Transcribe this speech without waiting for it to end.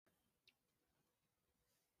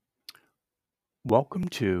Welcome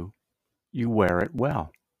to You Wear It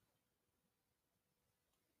Well.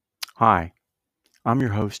 Hi, I'm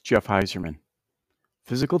your host, Jeff Heiserman,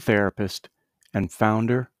 physical therapist and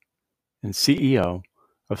founder and CEO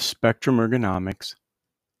of Spectrum Ergonomics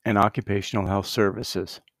and Occupational Health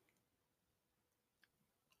Services.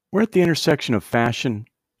 We're at the intersection of fashion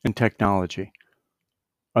and technology,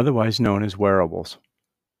 otherwise known as wearables.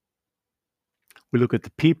 We look at the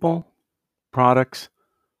people, products,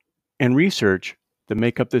 and research that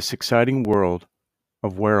make up this exciting world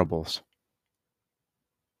of wearables.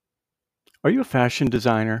 Are you a fashion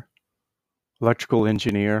designer, electrical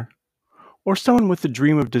engineer, or someone with the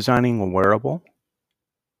dream of designing a wearable?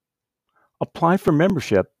 Apply for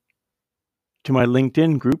membership to my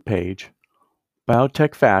LinkedIn group page,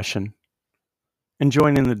 Biotech Fashion, and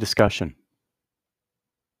join in the discussion.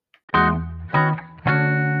 Hi,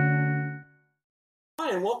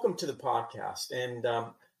 and welcome to the podcast. And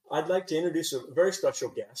I'd like to introduce a very special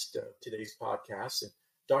guest to today's podcast,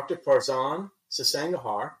 Dr. Farzan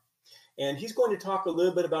Sasangahar. And he's going to talk a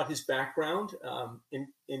little bit about his background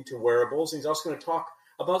into wearables. And he's also going to talk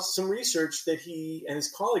about some research that he and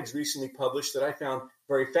his colleagues recently published that I found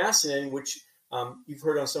very fascinating, which you've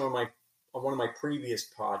heard on one of my previous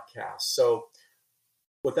podcasts. So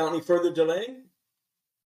without any further delay,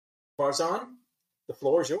 Farzan, the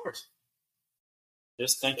floor is yours.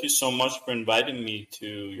 Yes, thank you so much for inviting me to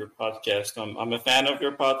your podcast. I'm a fan of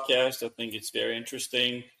your podcast. I think it's very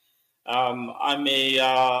interesting. I'm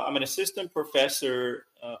an assistant professor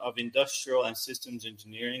of industrial and systems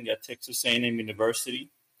engineering at Texas A&M University.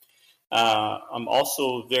 I'm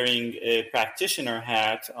also wearing a practitioner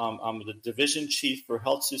hat. I'm the division chief for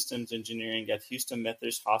health systems engineering at Houston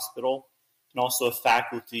Methodist Hospital, and also a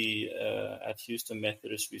faculty at Houston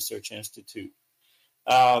Methodist Research Institute.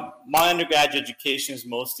 My undergraduate education is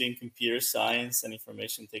mostly in computer science and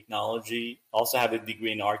information technology. I also have a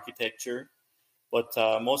degree in architecture, but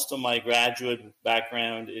most of my graduate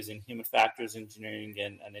background is in human factors engineering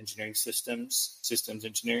and engineering systems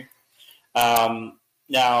engineering.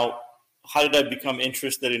 Now, how did I become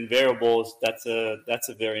interested in wearables? That's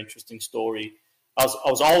a very interesting story. I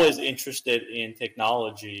was always interested in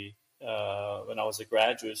technology when I was a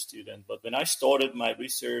graduate student, but when I started my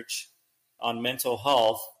research on mental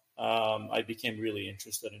health, I became really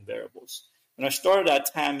interested in wearables. When I started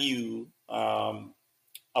at TAMU,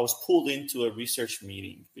 I was pulled into a research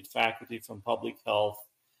meeting with faculty from public health,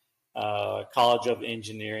 College of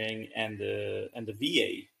Engineering, and the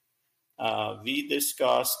VA. We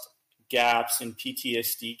discussed gaps in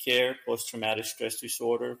PTSD care, post-traumatic stress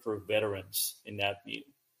disorder, for veterans in that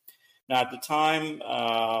meeting. Now, at the time,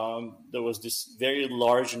 there was this very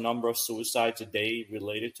large number of suicides a day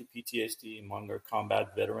related to PTSD among our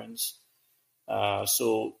combat veterans.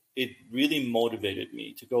 So it really motivated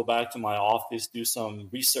me to go back to my office, do some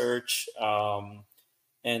research,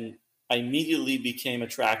 and I immediately became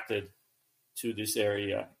attracted to this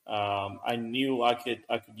area. I knew I could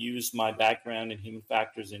use my background in human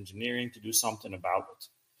factors engineering to do something about it.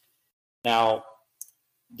 Now,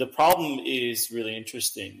 the problem is really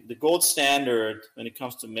interesting. The gold standard when it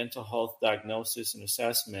comes to mental health diagnosis and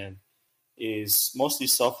assessment is mostly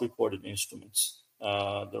self-reported instruments. There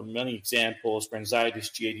are many examples. For anxiety is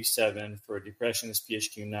G87, for depression is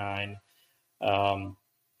PHQ-9. And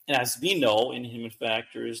as we know in human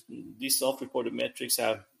factors, these self-reported metrics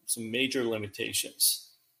have some major limitations.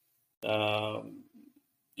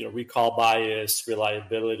 Recall bias,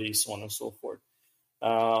 reliability, so on and so forth.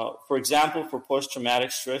 For example, for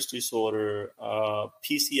post-traumatic stress disorder,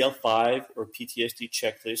 PCL5 or PTSD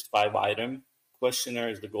checklist 5-item questionnaire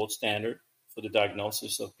is the gold standard for the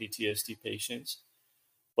diagnosis of PTSD patients.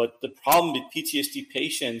 But the problem with PTSD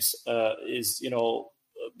patients is,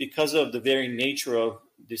 because of the very nature of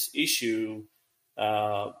this issue,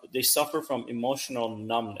 they suffer from emotional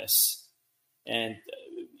numbness. And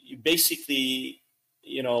you basically,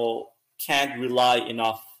 can't rely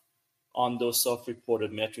enough on those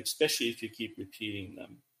self-reported metrics, especially if you keep repeating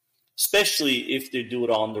them, especially if they do it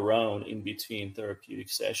on their own in between therapeutic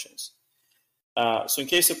sessions. So in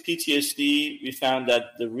case of PTSD, we found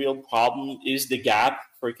that the real problem is the gap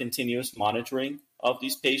for continuous monitoring of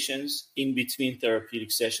these patients in between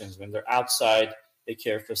therapeutic sessions when they're outside a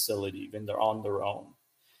care facility, when they're on their own.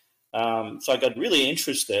 So I got really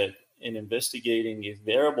interested in investigating if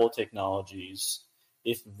wearable technologies,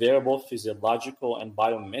 if wearable physiological and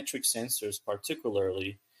biometric sensors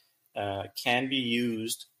particularly can be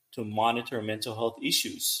used to monitor mental health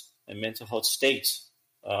issues and mental health states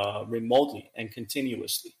remotely and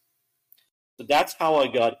continuously. So that's how I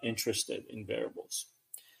got interested in wearables.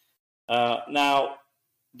 Now,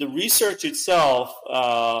 the research itself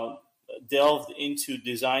delved into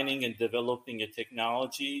designing and developing a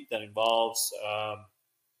technology that involves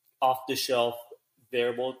off-the-shelf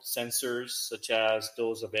wearable sensors, such as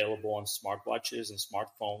those available on smartwatches and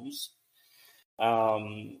smartphones.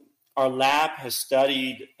 Our lab has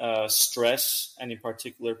studied stress, and in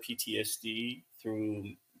particular PTSD,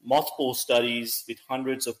 through multiple studies with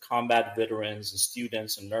hundreds of combat veterans and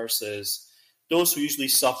students and nurses, those who usually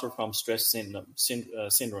suffer from stress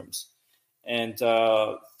syndromes. And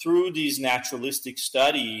through these naturalistic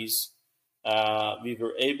studies, we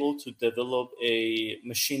were able to develop a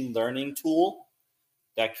machine learning tool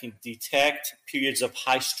that can detect periods of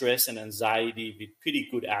high stress and anxiety with pretty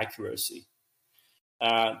good accuracy.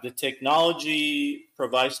 The technology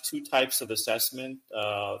provides two types of assessment.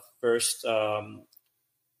 First,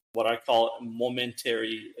 what I call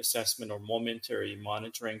momentary assessment or momentary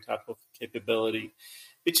monitoring type of capability,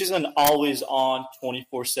 which is an always-on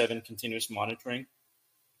 24/7 continuous monitoring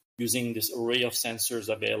using this array of sensors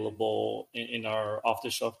available in our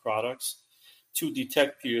off-the-shelf products to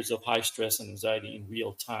detect periods of high stress and anxiety in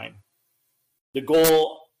real time. The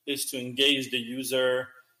goal is to engage the user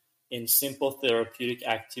in simple therapeutic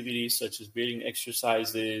activities such as breathing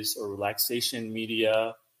exercises or relaxation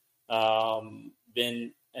media,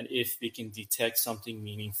 when and if we can detect something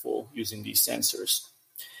meaningful using these sensors.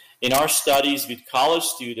 In our studies with college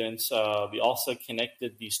students, we also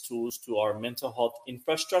connected these tools to our mental health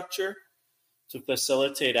infrastructure to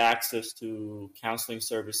facilitate access to counseling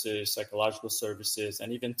services, psychological services,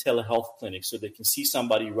 and even telehealth clinics so they can see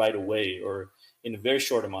somebody right away or in a very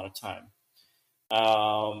short amount of time.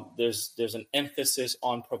 There's an emphasis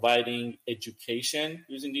on providing education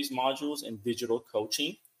using these modules and digital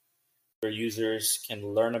coaching, where users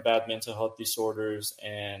can learn about mental health disorders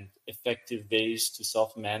and effective ways to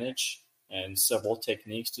self-manage and several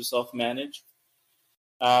techniques to self-manage.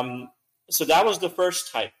 So that was the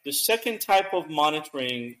first type. The second type of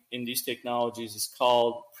monitoring in these technologies is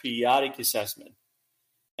called periodic assessment.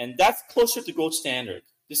 And that's closer to gold standard.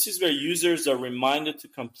 This is where users are reminded to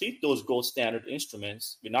complete those gold standard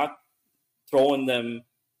instruments. We're not throwing them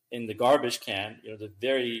in the garbage can. They're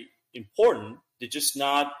very important. They're just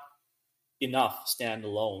not enough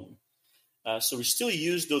standalone. So we still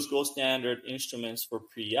use those gold standard instruments for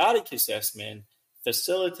periodic assessment,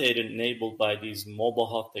 facilitated and enabled by these mobile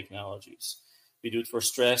health technologies. We do it for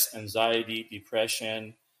stress, anxiety,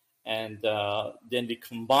 depression, and then we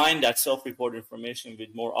combine that self-reported information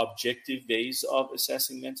with more objective ways of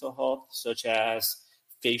assessing mental health, such as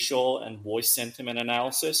facial and voice sentiment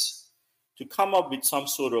analysis, to come up with some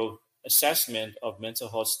sort of assessment of mental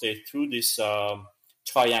health state through this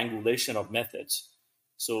triangulation of methods.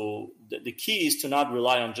 So the key is to not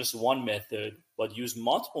rely on just one method, but use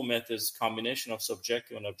multiple methods, combination of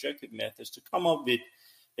subjective and objective methods to come up with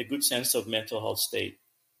a good sense of mental health state.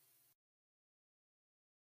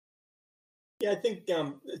 Yeah, I think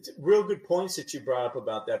it's real good points that you brought up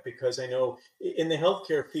about that, because I know in the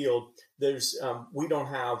healthcare field, there's we don't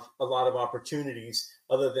have a lot of opportunities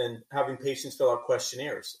other than having patients fill out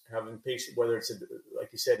questionnaires, having patients, whether it's, like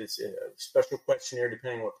you said, it's a special questionnaire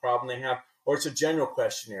depending on what problem they have, or it's a general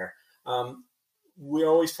questionnaire. We're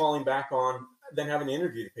always falling back on then having to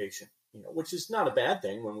interview the patient, which is not a bad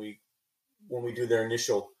thing when we do their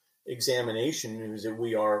initial examination, is that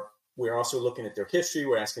we're also looking at their history.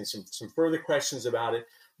 We're asking some further questions about it,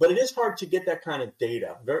 but it is hard to get that kind of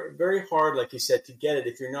data. Very, very hard, like you said, to get it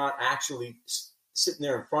if you're not actually sitting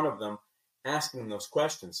there in front of them, asking them those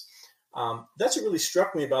questions. That's what really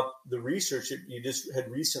struck me about the research that you just had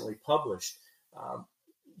recently published.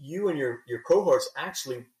 You and your cohorts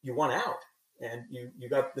actually, you won out, and you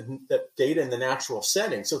got that data in the natural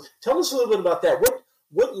setting. So tell us a little bit about that.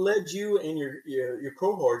 What led you and your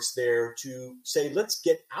cohorts there to say, let's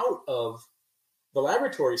get out of the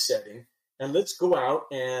laboratory setting and let's go out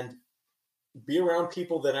and be around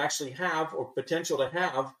people that actually have or potential to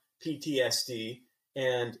have PTSD,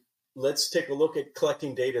 and let's take a look at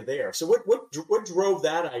collecting data there. So what drove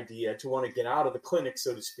that idea to want to get out of the clinic,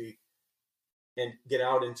 so to speak, and get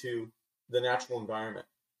out into the natural environment?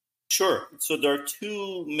 Sure. So there are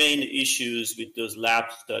two main issues with those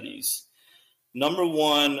lab studies. Number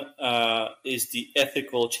one is the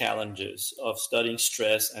ethical challenges of studying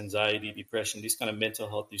stress, anxiety, depression, these kind of mental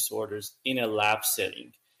health disorders in a lab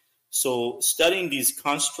setting. So studying these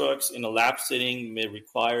constructs in a lab setting may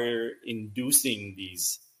require inducing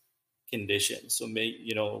these conditions. So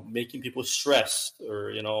making people stressed,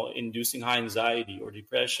 or inducing high anxiety or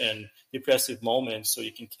depression, depressive moments, so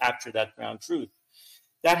you can capture that ground truth.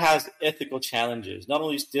 That has ethical challenges. Not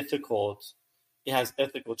only is it difficult, it has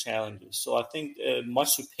ethical challenges. So I think a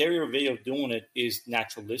much superior way of doing it is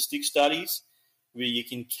naturalistic studies, where you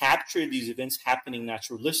can capture these events happening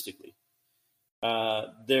naturalistically.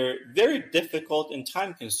 They're very difficult and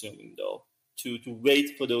time consuming, though, to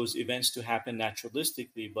wait for those events to happen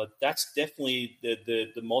naturalistically. But that's definitely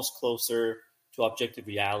the most closer to objective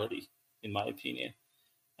reality, in my opinion,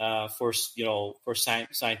 for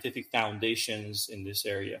scientific foundations in this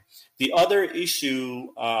area. The other issue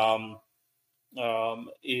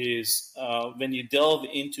is when you delve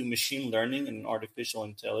into machine learning and artificial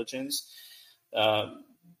intelligence.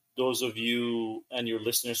 Those of you and your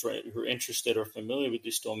listeners who are interested or familiar with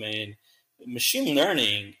this domain, machine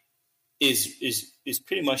learning is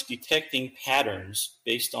pretty much detecting patterns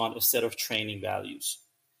based on a set of training values.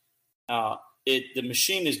 The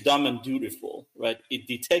machine is dumb and dutiful, right? It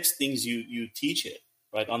detects things you teach it,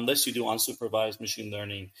 right? Unless you do unsupervised machine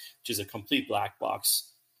learning, which is a complete black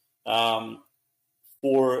box.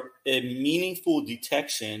 For a meaningful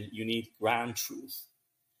detection, you need ground truth.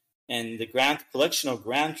 And the collection of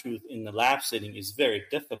ground truth in the lab setting is very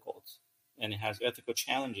difficult, and it has ethical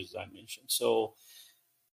challenges, as I mentioned. So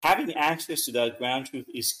having access to that ground truth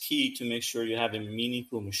is key to make sure you have a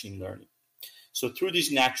meaningful machine learning. So through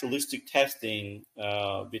this naturalistic testing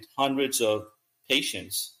with hundreds of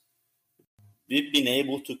patients, we've been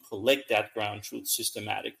able to collect that ground truth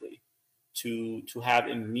systematically to have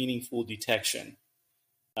a meaningful detection.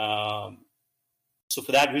 So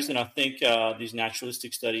for that reason, I think these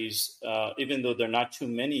naturalistic studies, even though there are not too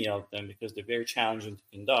many of them because they're very challenging to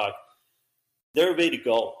conduct, they're a way to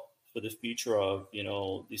go for the future of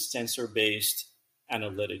these sensor-based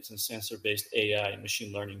analytics and sensor-based AI and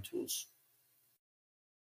machine learning tools.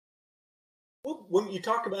 Well, when you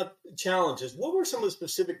talk about challenges, what were some of the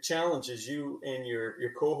specific challenges you and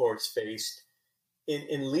your cohorts faced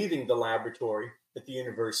in leaving the laboratory at the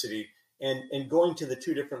university and going to the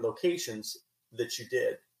two different locations that you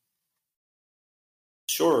did?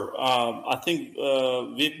 Sure. I think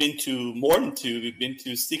we've been to more than two. We've been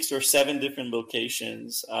to 6 or 7 different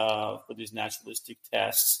locations for these naturalistic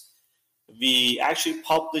tests. We actually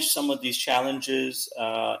published some of these challenges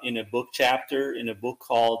in a book chapter in a book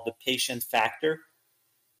called The Patient Factor.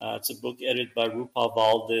 It's a book edited by Rupal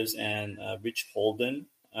Valdez and Rich Holden.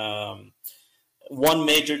 One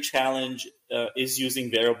major challenge is using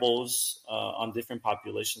variables on different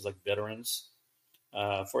populations like veterans.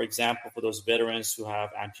 For example, for those veterans who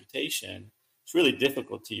have amputation, it's really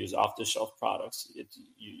difficult to use off-the-shelf products.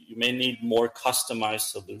 You may need more customized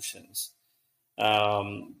solutions.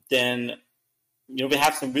 Then, we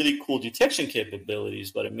have some really cool detection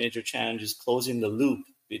capabilities, but a major challenge is closing the loop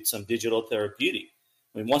with some digital therapeutic.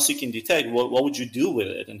 I mean, once you can detect, what would you do with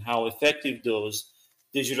it and how effective those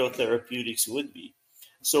digital therapeutics would be?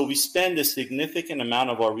 So we spend a significant amount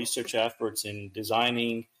of our research efforts in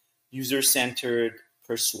designing user-centered,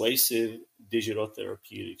 persuasive digital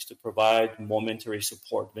therapeutics to provide momentary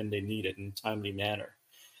support when they need it in a timely manner.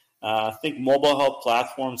 I think mobile health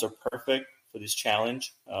platforms are perfect for this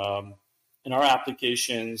challenge. In our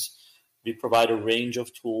applications, we provide a range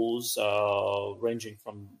of tools ranging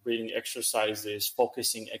from breathing exercises,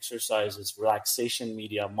 focusing exercises, relaxation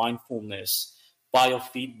media, mindfulness,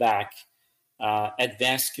 biofeedback,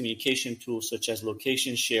 advanced communication tools such as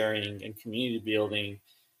location sharing and community building.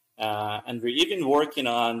 And we're even working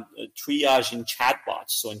on triaging chatbots,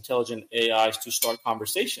 so intelligent AIs to start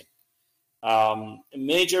conversation. A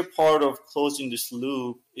major part of closing this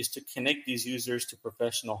loop is to connect these users to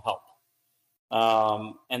professional help.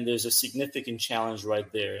 And there's a significant challenge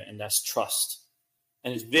right there, and that's trust.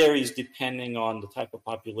 And it varies depending on the type of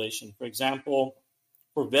population. For example,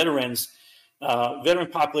 for veterans,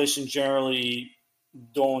 veteran population generally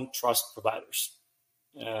don't trust providers.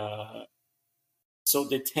 So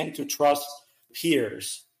they tend to trust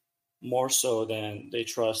peers more so than they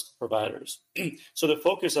trust providers. So the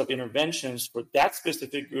focus of interventions for that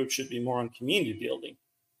specific group should be more on community building.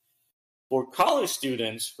 For college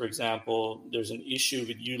students, for example, there's an issue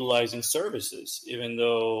with utilizing services, even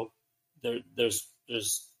though there's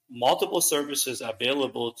multiple services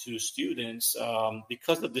available to students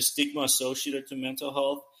because of the stigma associated to mental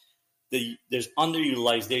health. There's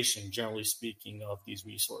underutilization, generally speaking, of these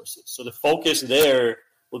resources. So the focus there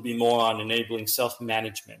will be more on enabling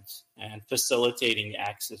self-management and facilitating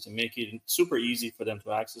access and making it super easy for them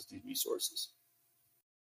to access these resources.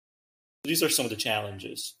 These are some of the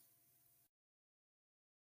challenges.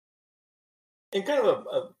 And kind of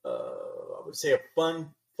I would say a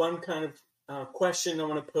fun kind of question I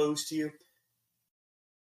want to pose to you.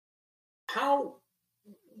 How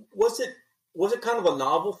was it kind of a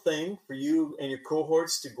novel thing for you and your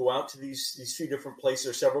cohorts to go out to these few different places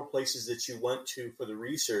or several places that you went to for the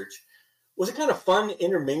research? was it kind of fun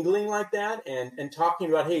intermingling like that and talking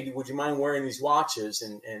about, hey, would you mind wearing these watches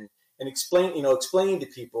and explaining to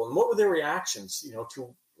people, and what were their reactions,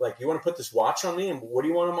 to like, you want to put this watch on me, and what do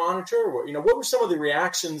you want to monitor? What were some of the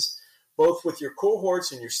reactions, both with your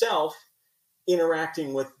cohorts and yourself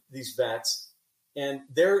interacting with these vets and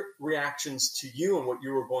their reactions to you and what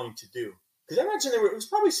you were going to do? Because I imagine there were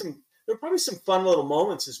probably some fun little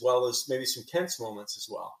moments as well as maybe some tense moments as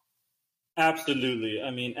well. Absolutely. I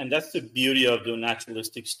mean, and that's the beauty of the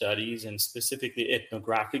naturalistic studies and specifically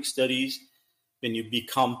ethnographic studies. When you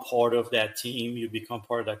become part of that team, you become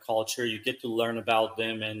part of that culture, you get to learn about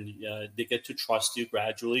them, and they get to trust you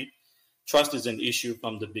gradually. Trust is an issue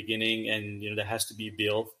from the beginning, and that has to be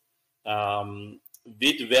built.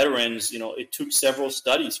 With veterans, it took several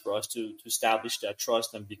studies for us to establish that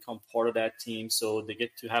trust and become part of that team. So they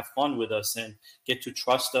get to have fun with us and get to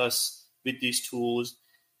trust us with these tools.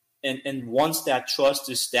 And once that trust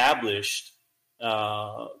is established,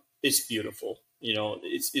 it's beautiful.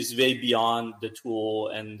 It's way beyond the tool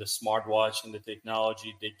and the smartwatch and the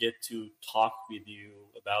technology. They get to talk with you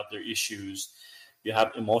about their issues. You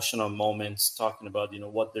have emotional moments talking about,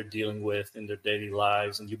 what they're dealing with in their daily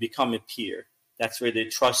lives, and you become a peer. That's where they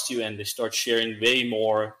trust you and they start sharing way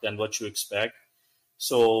more than what you expect.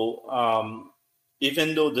 So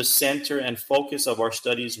even though the center and focus of our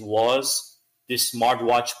studies was this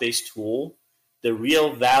smartwatch-based tool, the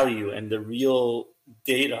real value and the real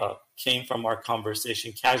data came from our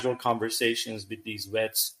conversation, casual conversations with these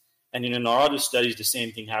vets. And in our other studies, the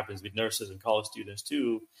same thing happens with nurses and college students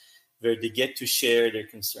too, where they get to share their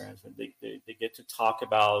concerns, when they get to talk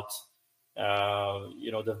about,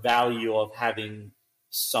 the value of having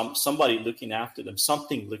somebody looking after them,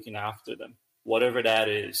 something looking after them, whatever that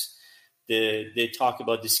is. They talk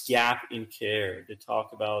about this gap in care. They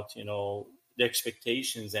talk about, the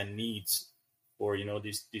expectations and needs for,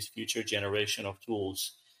 this future generation of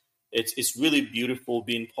tools. It's really beautiful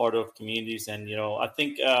being part of communities. And, I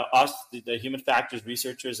think us, the human factors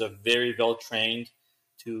researchers, are very well trained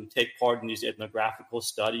to take part in these ethnographical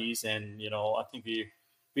studies. And, I think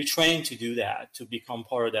we're trained to do that, to become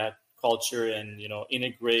part of that culture and,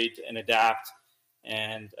 integrate and adapt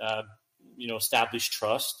and, establish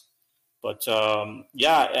trust. But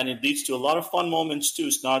and it leads to a lot of fun moments too.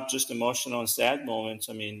 It's not just emotional and sad moments.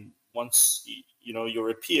 I mean, once you're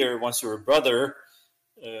a peer, once you're a brother,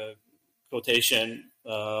 quotation,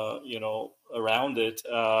 around it,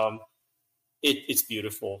 it's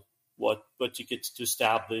beautiful what you get to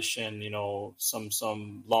establish, and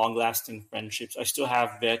some long lasting friendships. I still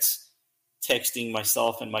have vets texting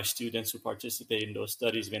myself and my students who participate in those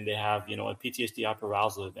studies when they have a PTSD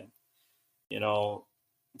arousal event.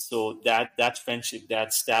 So that friendship, that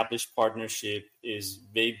established partnership is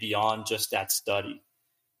way beyond just that study.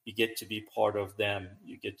 You get to be part of them.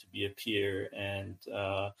 You get to be a peer, and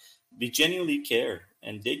we genuinely care.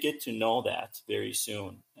 And they get to know that very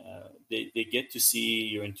soon. They get to see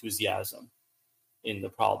your enthusiasm in the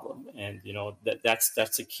problem, and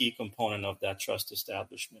that's a key component of that trust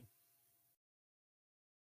establishment.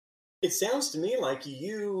 It sounds to me like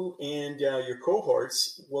you and your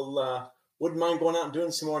cohorts wouldn't mind going out and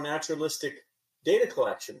doing some more naturalistic data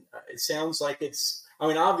collection. It sounds like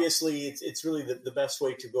obviously it's really the best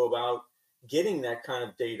way to go about getting that kind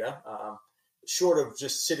of data, short of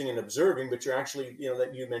just sitting and observing, but you're actually,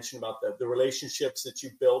 that you mentioned about the relationships that you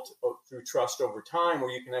built through trust over time, where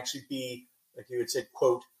you can actually be, like you had said,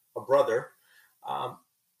 quote, a brother.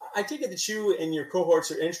 I take it that you and your cohorts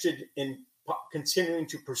are interested in continuing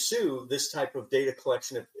to pursue this type of data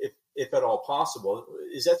collection if at all possible.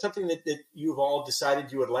 Is that something that you've all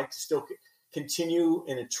decided you would like to still continue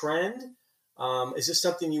in a trend? Is this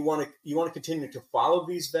something you want to continue to follow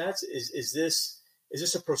these vets? Is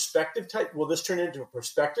this a prospective type? Will this turn into a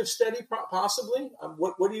prospective study possibly?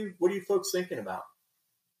 What are you folks thinking about?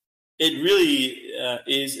 It really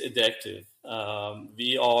is addictive.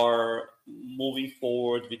 We are moving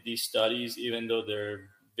forward with these studies, even though they're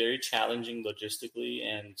very challenging logistically,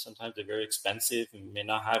 and sometimes they're very expensive and we may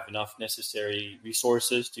not have enough necessary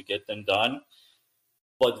resources to get them done.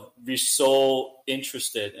 But we're so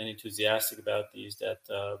interested and enthusiastic about these that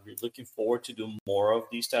we're looking forward to do more of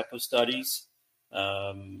these type of studies.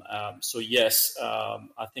 So yes,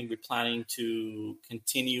 I think we're planning to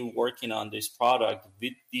continue working on this product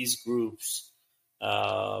with these groups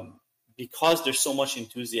because there's so much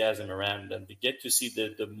enthusiasm around them. We get to see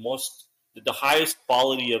the highest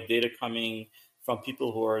quality of data coming from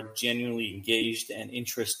people who are genuinely engaged and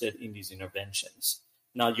interested in these interventions.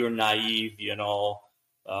 Not you're naive,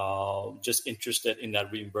 just interested in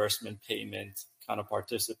that reimbursement payment kind of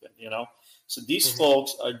participant, So these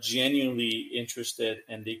folks are genuinely interested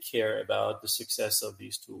and they care about the success of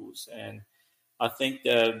these tools. And I think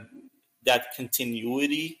that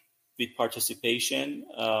continuity with participation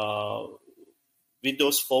with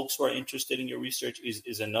those folks who are interested in your research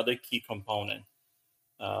is another key component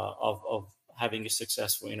of having a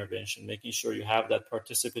successful intervention, making sure you have that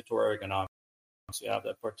participatory ergonomics, you have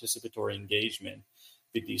that participatory engagement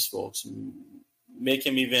with these folks, make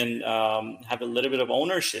them even have a little bit of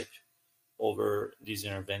ownership over these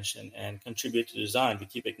intervention and contribute to design. We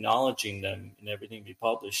keep acknowledging them in everything we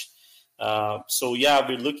publish. So yeah,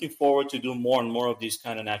 we're looking forward to do more and more of these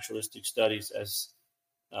kind of naturalistic studies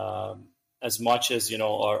as much as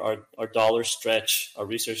our dollars stretch, our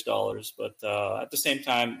research dollars. But at the same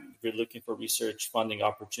time, we're looking for research funding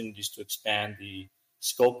opportunities to expand the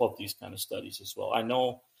scope of these kind of studies as well. I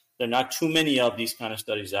know there are not too many of these kind of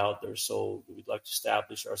studies out there, so we'd like to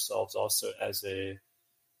establish ourselves also as a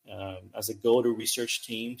go-to research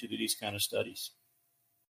team to do these kind of studies.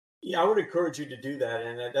 Yeah, I would encourage you to do that,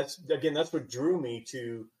 and that's what drew me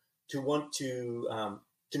to want to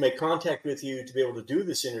make contact with you to be able to do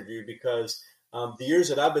this interview, because the years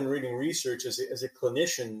that I've been reading research as a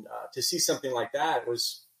clinician, to see something like that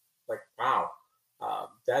was like, wow,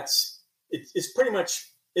 it's pretty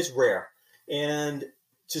much, it's rare. And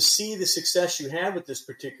to see the success you had with this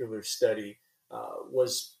particular study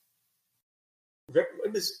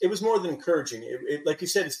it was more than encouraging. Like you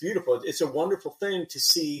said, it's beautiful. It's a wonderful thing to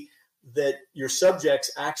see that your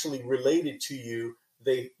subjects actually related to you.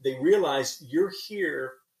 They realize you're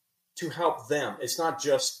here to help them. It's not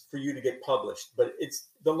just for you to get published, but it's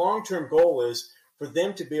the long-term goal is for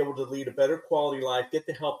them to be able to lead a better quality life, get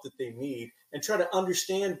the help that they need, and try to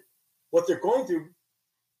understand what they're going through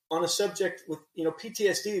on a subject with,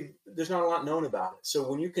 PTSD. There's not a lot known about it. So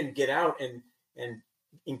when you can get out and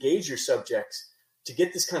engage your subjects to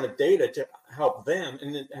get this kind of data to help them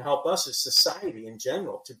and then help us as society in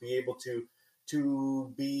general to be able to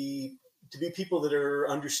be people that are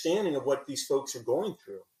understanding of what these folks are going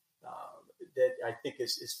through, that I think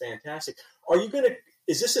is fantastic.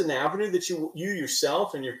 Is this an avenue that you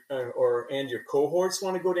yourself and your cohorts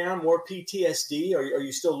want to go down, more PTSD? Are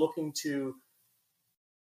you still looking to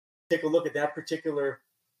take a look at that particular,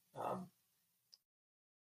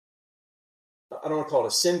 I don't want to call it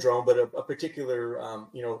a syndrome, but a particular,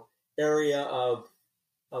 area of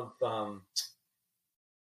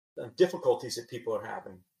difficulties that people are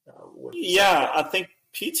having? I think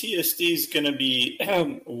PTSD is going to be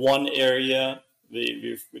one area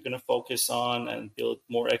we're going to focus on and build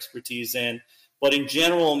more expertise in. But in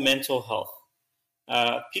general, mental health.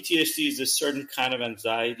 PTSD is a certain kind of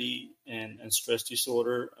anxiety and stress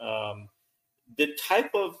disorder. The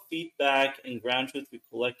type of feedback and ground truth we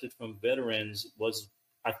collected from veterans was,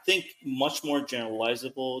 I think, much more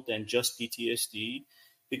generalizable than just PTSD,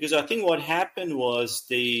 because I think what happened was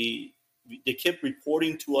they kept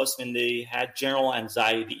reporting to us when they had general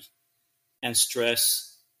anxiety and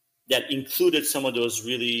stress that included some of those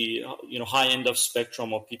really, high end of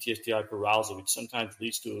spectrum of PTSD hyperarousal, which sometimes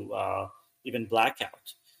leads to even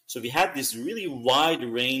blackout. So we had this really wide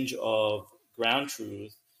range of ground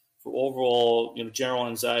truth for overall, general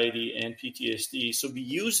anxiety and PTSD. So we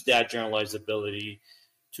used that generalizability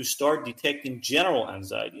to start detecting general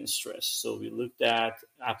anxiety and stress. So we looked at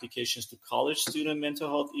applications to college student mental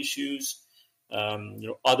health issues,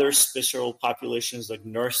 other special populations like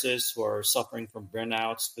nurses who are suffering from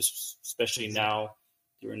burnout, especially now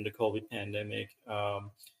during the COVID pandemic.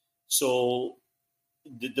 So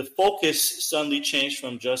the focus suddenly changed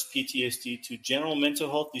from just PTSD to general mental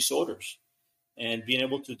health disorders, and being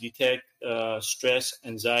able to detect stress,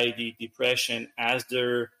 anxiety, depression as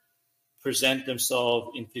they present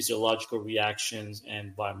themselves in physiological reactions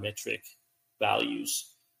and biometric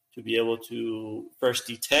values, to be able to first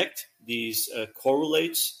detect these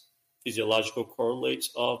physiological correlates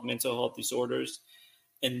of mental health disorders,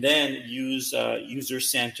 and then use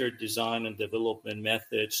user-centered design and development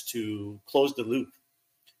methods to close the loop.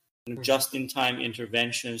 Just-in-time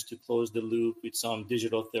interventions to close the loop with some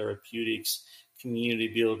digital therapeutics, community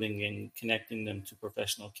building, and connecting them to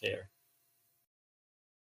professional care.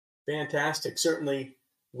 Fantastic. Certainly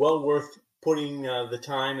well worth putting the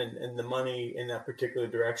time and the money in that particular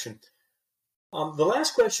direction. The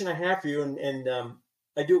last question I have for you, and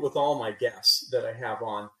I do it with all my guests that I have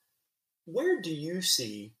on, where do you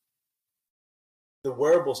see the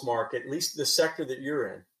wearables market, at least the sector that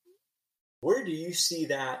you're in, where do you see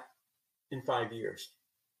that in 5 years?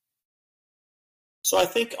 So I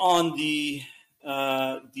think on the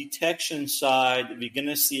detection side, we're going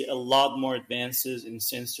to see a lot more advances in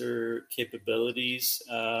sensor capabilities,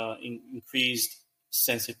 increased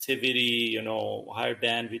sensitivity, higher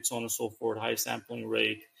bandwidth, so on and so forth, high sampling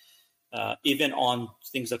rate. Even on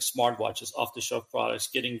things like smartwatches, off-the-shelf products,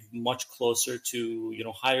 getting much closer to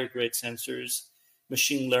higher grade sensors.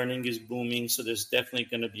 Machine learning is booming, so there's definitely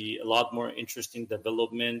going to be a lot more interesting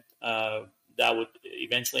development that would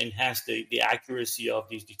eventually enhance the accuracy of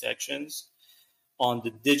these detections. On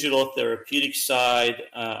the digital therapeutic side,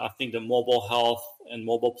 I think the mobile health and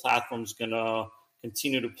mobile platforms going to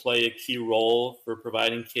continue to play a key role for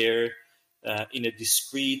providing care in a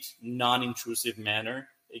discrete, non-intrusive manner.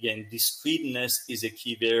 Again, discreteness is a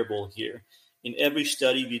key variable here. In every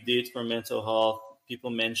study we did for mental health, people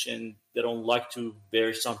mentioned they don't like to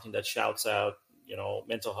wear something that shouts out,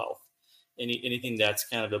 mental health. Anything that's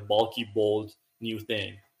kind of a bulky, bold, new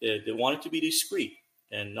thing. They want it to be discreet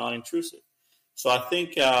and non-intrusive. So I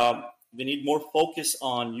think we need more focus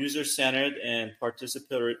on user-centered and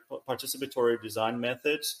participatory design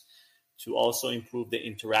methods to also improve the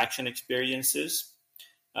interaction experiences.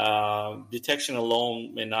 Detection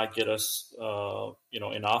alone may not get us,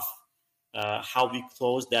 enough. How we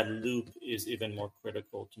close that loop is even more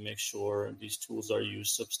critical to make sure these tools are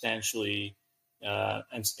used substantially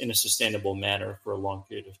and in a sustainable manner for a long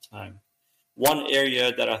period of time. One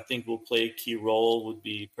area that I think will play a key role would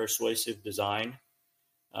be persuasive design.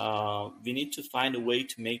 We need to find a way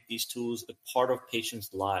to make these tools a part of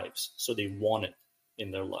patients' lives so they want it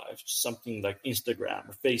in their lives, something like Instagram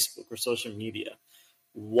or Facebook or social media.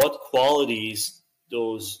 What qualities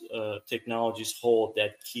those technologies hold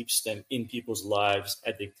that keeps them in people's lives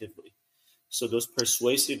addictively. So those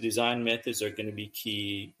persuasive design methods are going to be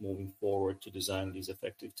key moving forward to design these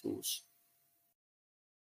effective tools.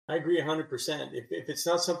 I agree 100%. If it's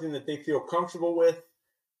not something that they feel comfortable with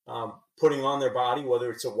putting on their body,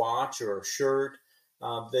 whether it's a watch or a shirt,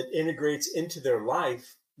 that integrates into their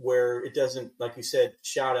life where it doesn't, like you said,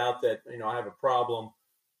 shout out that, I have a problem.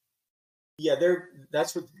 Yeah,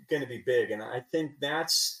 that's what's going to be big. And I think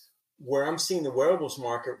that's where I'm seeing the wearables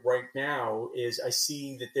market right now is I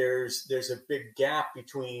see that there's a big gap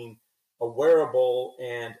between a wearable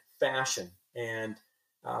and fashion, and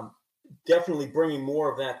definitely bringing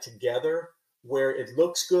more of that together where it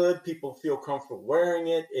looks good, people feel comfortable wearing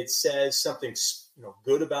it, it says something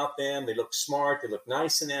good about them, they look smart, they look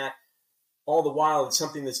nice in that. All the while, it's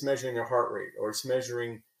something that's measuring their heart rate or it's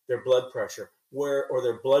measuring their blood pressure or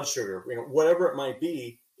their blood sugar, whatever it might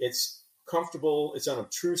be. It's comfortable, it's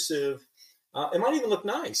unobtrusive. It might even look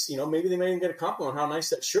nice. Maybe they may even get a compliment on how nice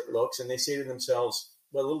that shirt looks, and they say to themselves,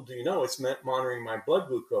 well, little do you know, it's monitoring my blood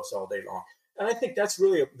glucose all day long. And I think that's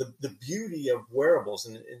really the beauty of wearables,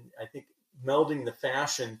 and I think melding the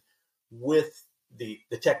fashion with the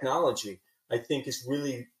technology, I think is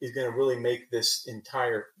going to really make this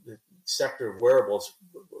entire sector of wearables,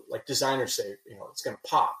 like designers say, it's going to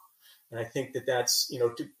pop. And I think that's,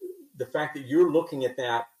 the fact that you're looking at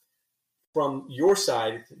that from your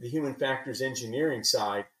side, the human factors engineering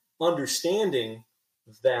side, understanding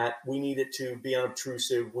that we need it to be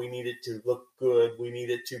unobtrusive, we need it to look good, we need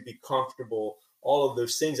it to be comfortable, all of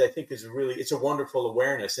those things, I think it's a wonderful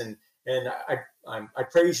awareness. And I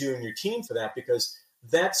praise you and your team for that, because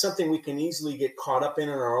that's something we can easily get caught up in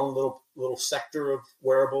our own little sector of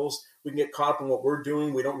wearables. We can get caught up in what we're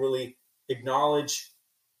doing. We don't really acknowledge,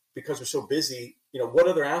 because we're so busy, what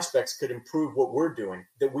other aspects could improve what we're doing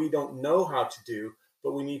that we don't know how to do,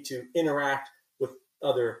 but we need to interact with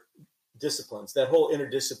other disciplines. That whole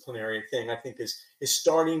interdisciplinary thing, I think, is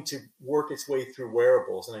starting to work its way through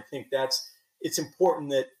wearables. And I think it's important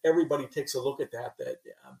that everybody takes a look at that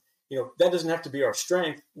that doesn't have to be our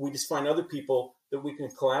strength. We just find other people that we can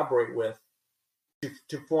collaborate with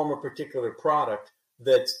to form a particular product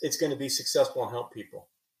that it's going to be successful and help people.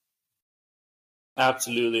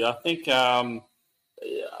 Absolutely. I think,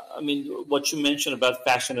 what you mentioned about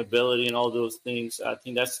fashionability and all those things, I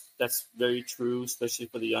think that's very true, especially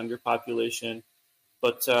for the younger population.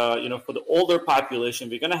 But, for the older population,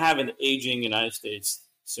 we're going to have an aging United States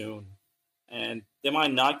soon. And they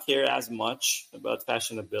might not care as much about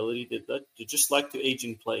fashionability. They just like to age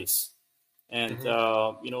in place. And,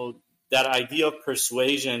 that idea of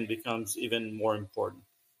persuasion becomes even more important.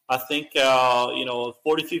 I think, 40,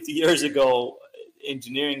 50 years ago,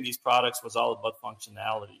 engineering these products was all about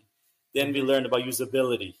functionality. Then we learned about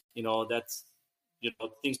usability.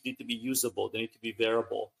 Things need to be usable. They need to be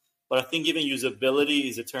wearable. But I think even usability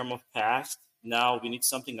is a term of past. Now we need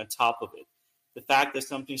something on top of it. The fact that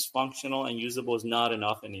something's functional and usable is not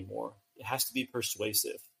enough anymore. It has to be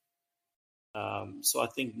persuasive. So I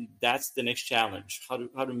think that's the next challenge,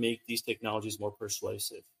 how to make these technologies more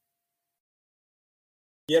persuasive.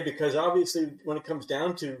 Yeah, because obviously when it comes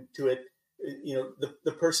down to it,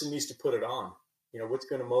 the person needs to put it on. what's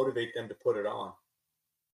going to motivate them to put it on,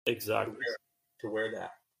 Exactly. to wear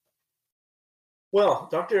that. Well,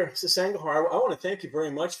 Dr. Sasangahar, I want to thank you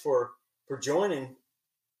very much for joining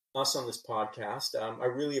us on this podcast. I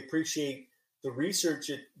really appreciate the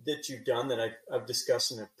research that you've done that I've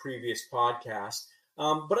discussed in a previous podcast.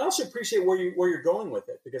 But I also appreciate where you're going with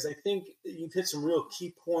it, because I think you've hit some real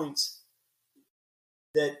key points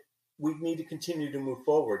that we need to continue to move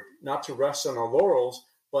forward, not to rest on our laurels,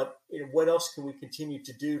 but what else can we continue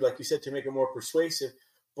to do, like you said, to make it more persuasive,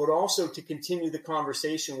 but also to continue the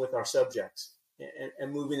conversation with our subjects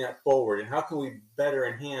and moving that forward. And how can we better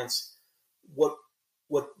enhance what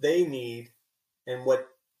they need and what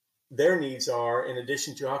their needs are, in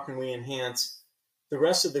addition to how can we enhance the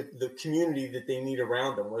rest of the community that they need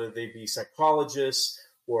around them, whether they be psychologists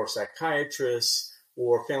or psychiatrists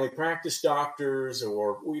or family practice doctors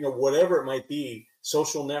or whatever it might be,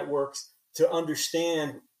 social networks, to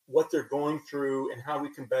understand what they're going through and how we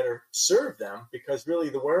can better serve them, because really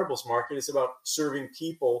the wearables market is about serving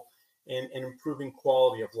people and improving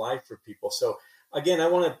quality of life for people. So again, I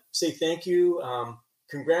want to say thank you.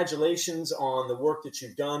 Congratulations on the work that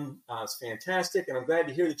you've done. It's fantastic. And I'm glad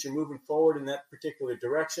to hear that you're moving forward in that particular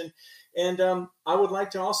direction. And I would like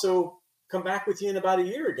to also come back with you in about a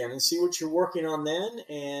year again and see what you're working on then,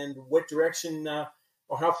 and what direction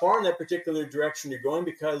or how far in that particular direction you're going,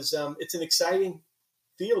 because it's an exciting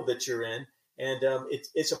field that you're in. And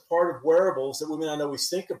it's a part of wearables that we may not always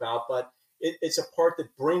think about, but it's a part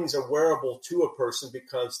that brings a wearable to a person,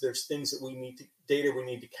 because there's things that data we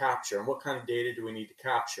need to capture, and what kind of data do we need to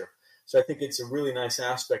capture. So I think it's a really nice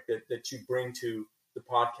aspect that you bring to the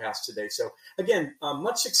podcast today. So again,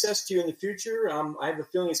 much success to you in the future. I have a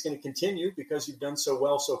feeling it's going to continue, because you've done so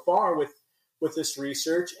well so far with this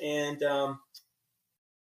research. And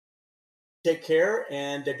take care.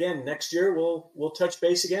 And again, next year we'll touch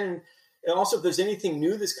base again. And also, if there's anything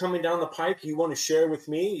new that's coming down the pike you want to share with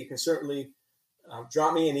me, you can certainly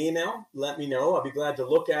drop me an email. Let me know. I'll be glad to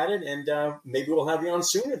look at it, and maybe we'll have you on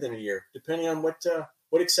sooner than a year, depending on what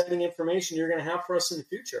exciting information you're going to have for us in the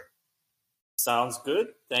future. Sounds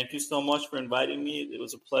good. Thank you so much for inviting me. It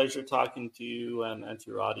was a pleasure talking to you and to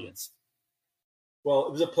your audience. Well,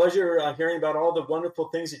 it was a pleasure hearing about all the wonderful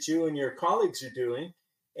things that you and your colleagues are doing,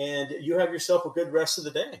 and you have yourself a good rest of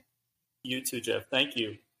the day. You too, Jeff. Thank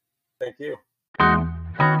you. Thank you.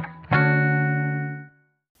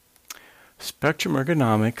 Spectrum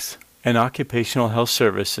Ergonomics and Occupational Health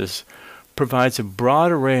Services provides a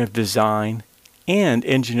broad array of design and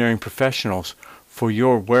engineering professionals for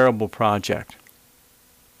your wearable project.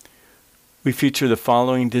 We feature the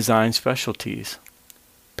following design specialties: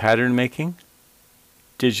 pattern making,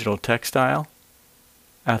 digital textile,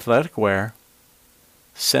 athletic wear,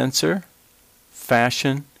 sensor,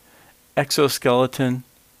 fashion, exoskeleton,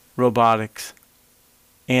 robotics,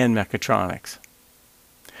 and mechatronics.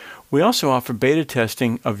 We also offer beta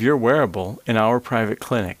testing of your wearable in our private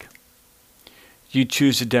clinic. You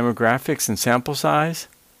choose the demographics and sample size,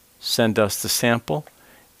 send us the sample,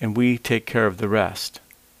 and we take care of the rest.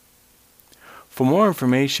 For more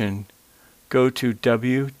information, go to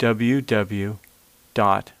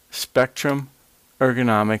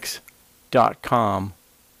www.spectrumergonomics.com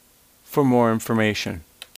for more information.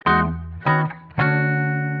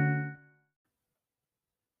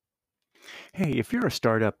 Hey, if you're a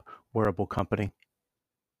startup wearable company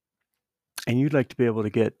and you'd like to be able to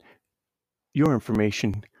get your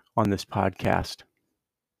information on this podcast,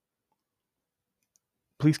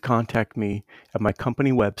 please contact me at my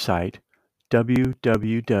company website,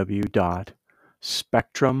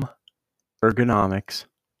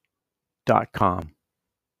 www.spectrumergonomics.com.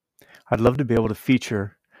 I'd love to be able to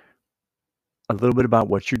feature a little bit about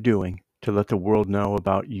what you're doing to let the world know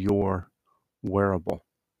about your wearable.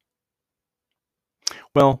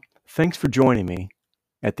 Well, thanks for joining me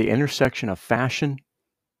at the intersection of fashion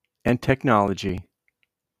and technology,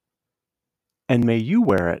 and may you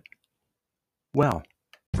wear it well.